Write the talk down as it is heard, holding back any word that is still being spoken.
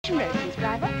Road, please,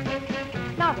 driver.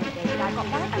 Now then, David, I got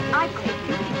that, and I called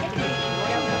you to get a mission or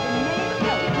else I'll be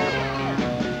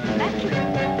Thank you.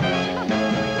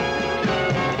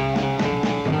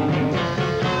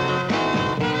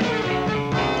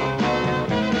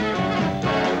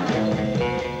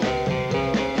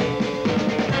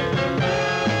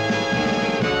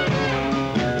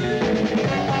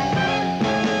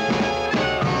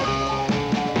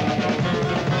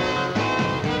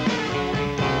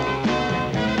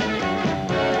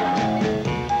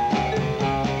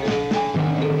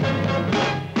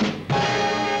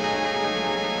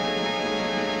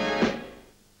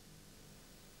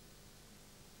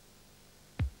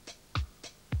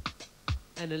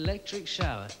 An electric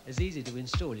shower is easy to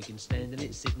install. You can stand in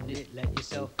it, sit in it, let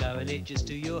yourself go in it, just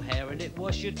do your hair and it,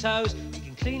 wash your toes. You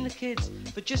can clean the kids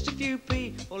for just a few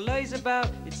p or laze about.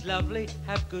 It's lovely,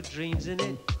 have good dreams in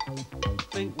it.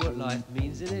 Think what life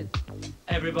means in it.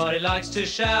 Everybody likes to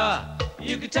shower.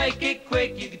 You can take it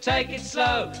quick, you can take it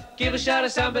slow. Give a shout to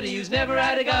somebody who's never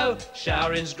had a go.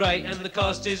 Showering's great and the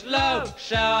cost is low.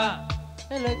 Shower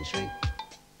electric.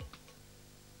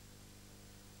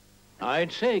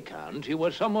 I'd say, Count, you were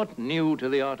somewhat new to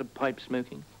the art of pipe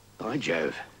smoking. By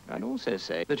Jove. I'd also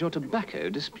say that your tobacco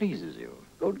displeases you.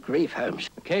 Good grief, Holmes.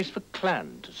 A case for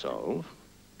clan to solve.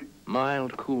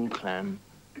 Mild, cool clan.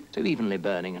 So evenly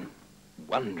burning and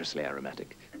wondrously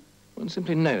aromatic. One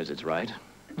simply knows it's right,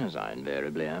 as I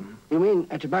invariably am. You mean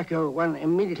a tobacco one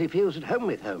immediately feels at home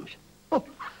with, Holmes? Oh,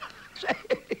 say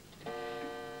it.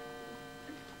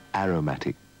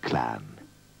 Aromatic clan.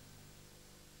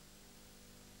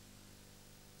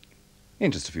 In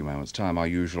just a few moments' time, our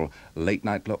usual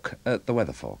late-night look at the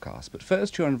weather forecast. But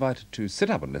first, you're invited to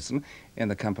sit up and listen in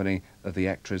the company of the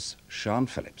actress Sian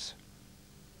Phillips.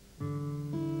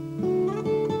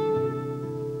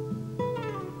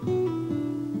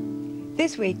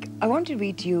 This week, I want to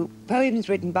read to you poems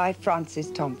written by Francis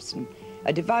Thompson,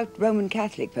 a devout Roman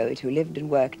Catholic poet who lived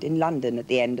and worked in London at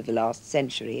the end of the last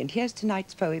century. And here's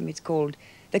tonight's poem. It's called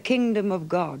The Kingdom of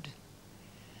God.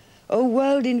 O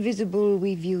world invisible,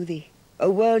 we view thee. O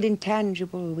world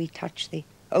intangible, we touch thee.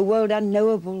 O world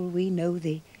unknowable, we know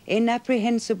thee.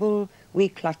 Inapprehensible, we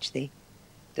clutch thee.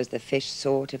 Does the fish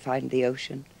soar to find the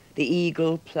ocean? The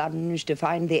eagle plunge to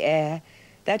find the air?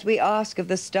 That we ask of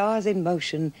the stars in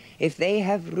motion, if they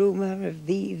have rumour of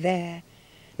thee there.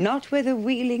 Not where the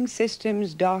wheeling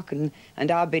systems darken, and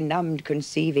our benumbed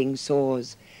conceiving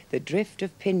soars. The drift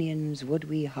of pinions would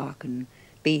we hearken,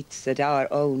 beats at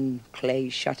our own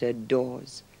clay-shuttered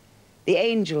doors. The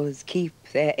angels keep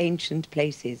their ancient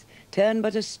places, turn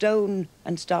but a stone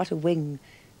and start a wing.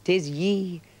 'Tis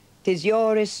ye, 'tis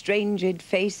your estranged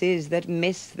faces that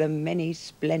miss the many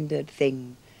splendid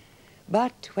thing.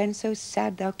 But when so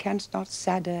sad thou canst not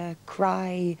sadder,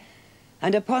 cry,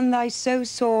 and upon thy so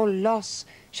sore loss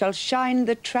shall shine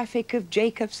the traffic of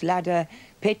Jacob's ladder,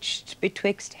 pitched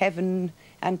betwixt heaven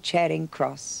and Charing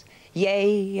Cross.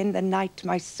 Yea, in the night,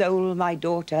 my soul, my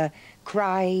daughter,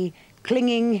 cry,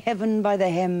 clinging heaven by the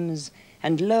hems,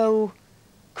 and lo,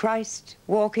 Christ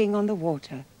walking on the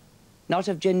water, not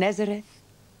of Genezareth,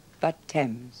 but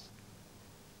Thames.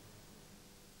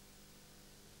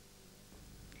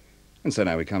 And so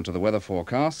now we come to the weather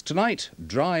forecast. Tonight,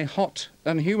 dry, hot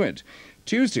and humid.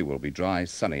 Tuesday will be dry,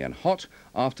 sunny and hot.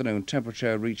 Afternoon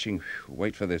temperature reaching,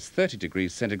 wait for this, 30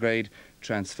 degrees centigrade.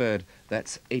 Transferred,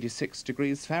 that's 86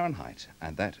 degrees Fahrenheit.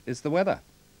 And that is the weather.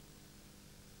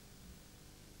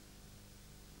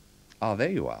 Ah,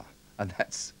 there you are. And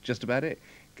that's just about it.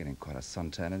 Getting quite a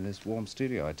suntan in this warm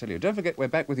studio, I tell you. Don't forget, we're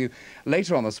back with you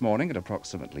later on this morning at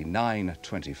approximately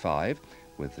 9:25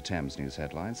 with the Thames News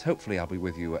headlines. Hopefully I'll be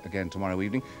with you again tomorrow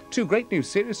evening. Two great new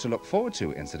series to look forward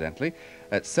to, incidentally.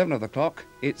 At 7 o'clock,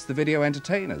 it's The Video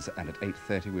Entertainers, and at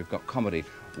 8:30 we've got comedy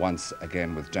once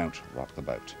again with Don't Rock the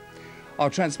Boat.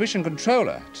 Our transmission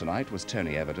controller tonight was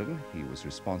Tony Everton. He was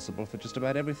responsible for just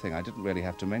about everything. I didn't really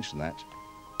have to mention that,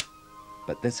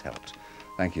 but this helped.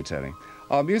 Thank you, Tony.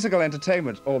 Our musical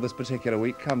entertainment all this particular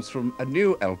week comes from a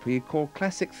new LP called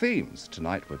Classic Themes.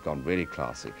 Tonight we've gone really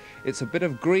classy. It's a bit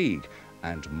of Grieg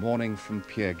and Morning from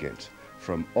Peer Gynt.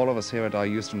 From all of us here at our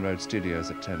Euston Road studios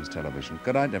at Thames Television.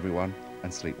 Good night, everyone,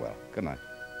 and sleep well. Good night.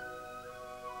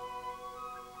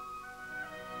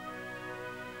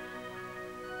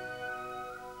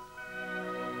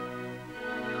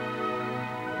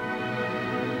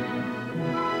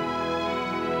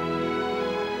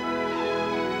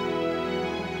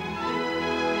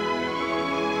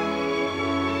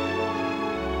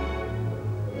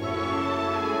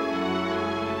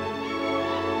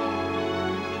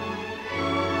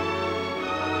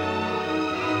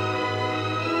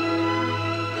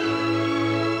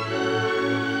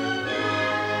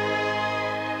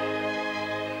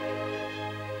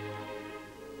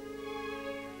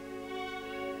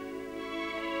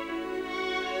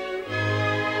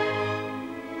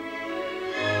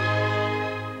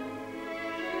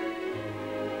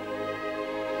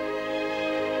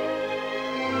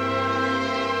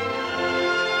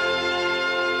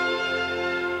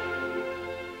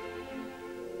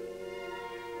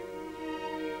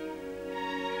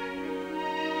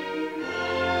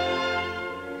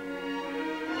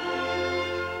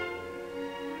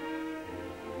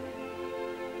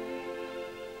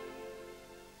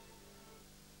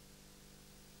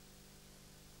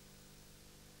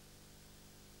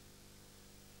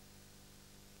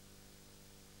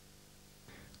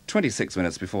 26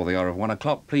 minutes before the hour of 1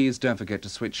 o'clock. Please don't forget to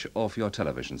switch off your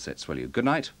television sets, will you? Good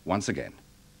night, once again.